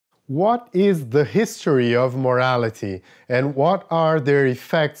What is the history of morality and what are their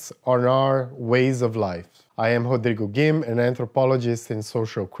effects on our ways of life? I am Rodrigo Guim, an anthropologist and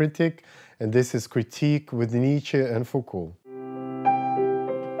social critic, and this is Critique with Nietzsche and Foucault.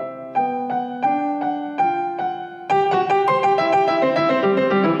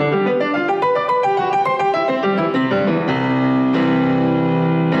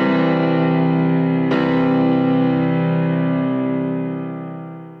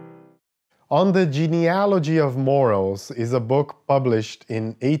 On the Genealogy of Morals is a book published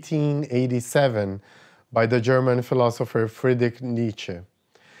in 1887 by the German philosopher Friedrich Nietzsche.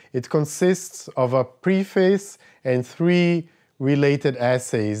 It consists of a preface and 3 related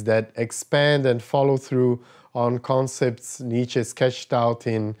essays that expand and follow through on concepts Nietzsche sketched out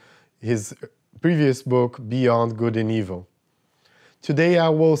in his previous book, Beyond Good and Evil. Today I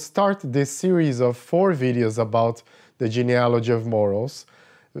will start this series of 4 videos about the Genealogy of Morals.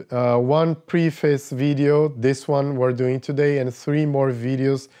 1 preface video, this one we're doing today, and 3 more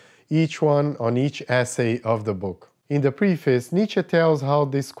videos, each one on each essay of the book. In the preface, Nietzsche tells how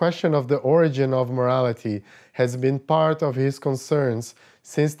this question of the origin of morality has been part of his concerns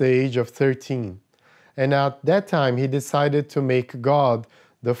since the age of 13. And at that time, he decided to make God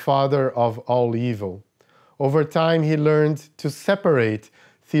the father of all evil. Over time, he learned to separate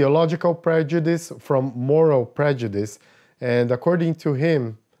theological prejudice from moral prejudice, and according to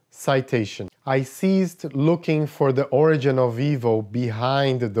him, citation, I ceased looking for the origin of evil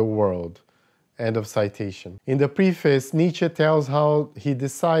behind the world. End of citation. In the preface, Nietzsche tells how he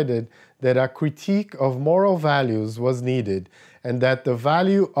decided that a critique of moral values was needed and that the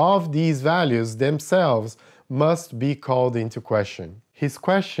value of these values themselves must be called into question. His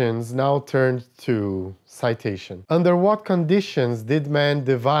questions now turned to citation. Under what conditions did man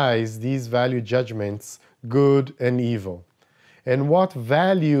devise these value judgments, good and evil? And what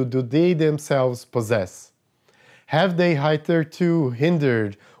value do they themselves possess? Have they hitherto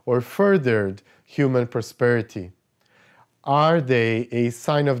hindered or furthered human prosperity? Are they a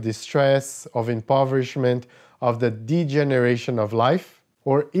sign of distress, of impoverishment, of the degeneration of life?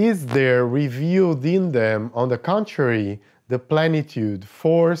 Or is there revealed in them, on the contrary, the plenitude,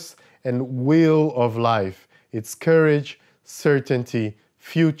 force, and will of life, its courage, certainty,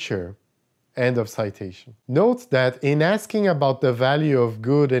 future? End of citation. Note that in asking about the value of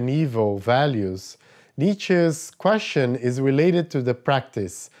good and evil values, Nietzsche's question is related to the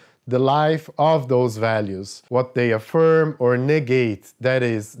practice, the life of those values, what they affirm or negate, that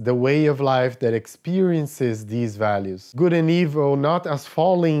is, the way of life that experiences these values. Good and evil not as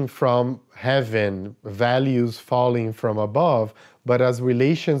falling from heaven, values falling from above, but as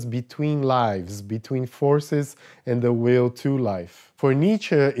relations between lives, between forces and the will to life. For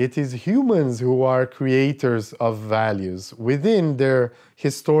Nietzsche, it is humans who are creators of values within their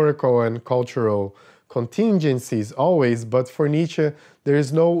historical and cultural contingencies always, but for Nietzsche, there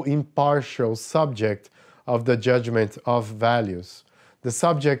is no impartial subject of the judgment of values. The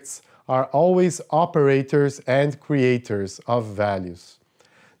subjects are always operators and creators of values.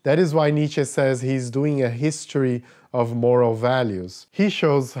 That is why Nietzsche says he's doing a history of moral values. He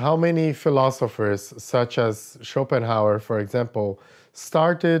shows how many philosophers, such as Schopenhauer, for example,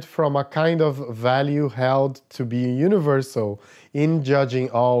 started from a kind of value held to be universal in judging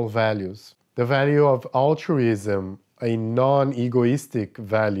all values. The value of altruism, a non-egoistic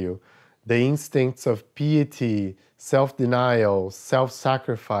value, the instincts of piety, self-denial,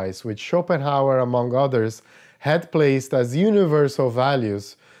 self-sacrifice, which Schopenhauer, among others, had placed as universal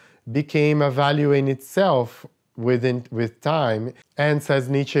values, became a value in itself with time, and, says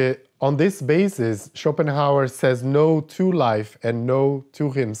Nietzsche, on this basis, Schopenhauer says no to life and no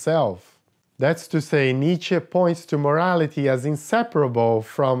to himself. That's to say, Nietzsche points to morality as inseparable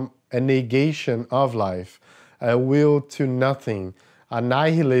from a negation of life, a will to nothing, a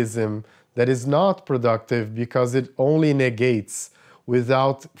nihilism that is not productive because it only negates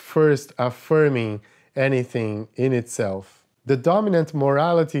without first affirming anything in itself. The dominant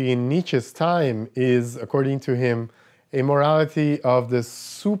morality in Nietzsche's time is, according to him, a morality of the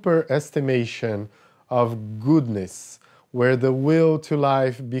superestimation of goodness, where the will to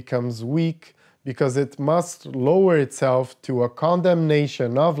life becomes weak because it must lower itself to a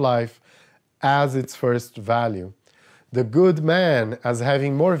condemnation of life as its first value. The good man, as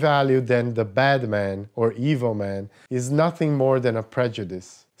having more value than the bad man or evil man, is nothing more than a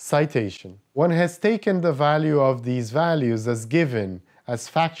prejudice. Citation. One has taken the value of these values as given, as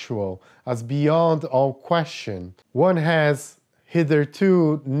factual, as beyond all question. One has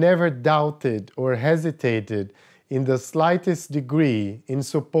hitherto never doubted or hesitated in the slightest degree in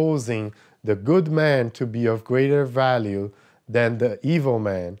supposing the good man to be of greater value than the evil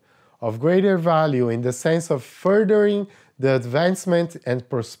man, of greater value in the sense of furthering the advancement and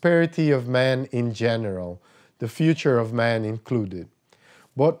prosperity of man in general, the future of man included.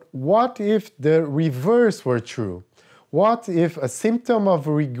 But what if the reverse were true? What if a symptom of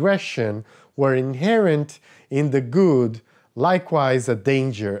regression were inherent in the good, likewise a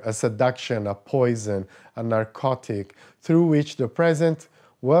danger, a seduction, a poison, a narcotic, through which the present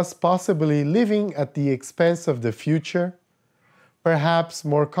was possibly living at the expense of the future? Perhaps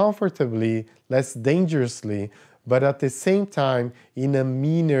more comfortably, less dangerously, but at the same time in a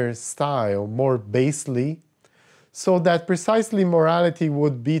meaner style, more basely, so that precisely morality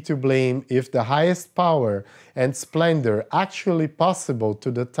would be to blame if the highest power and splendor actually possible to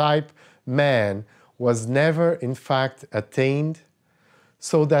the type man was never in fact attained,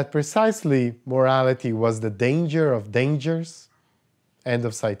 so that precisely morality was the danger of dangers? End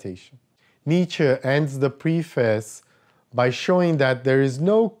of citation. Nietzsche ends the preface by showing that there is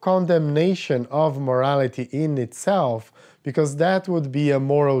no condemnation of morality in itself, because that would be a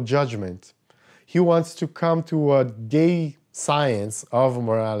moral judgment. He wants to come to a gay science of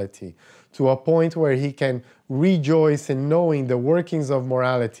morality, to a point where he can rejoice in knowing the workings of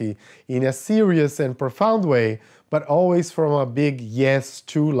morality in a serious and profound way, but always from a big yes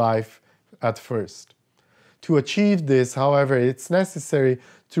to life at first. To achieve this, however, it's necessary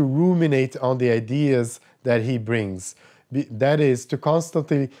to ruminate on the ideas that he brings. That is, to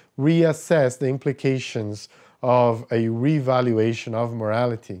constantly reassess the implications of a revaluation of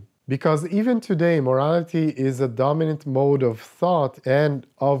morality. Because even today, morality is a dominant mode of thought and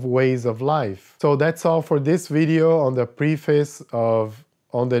of ways of life. So that's all for this video on the preface on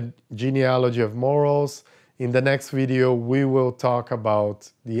the genealogy of morals. In the next video, we will talk about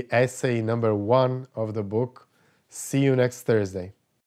the essay number 1 of the book. See you next Thursday.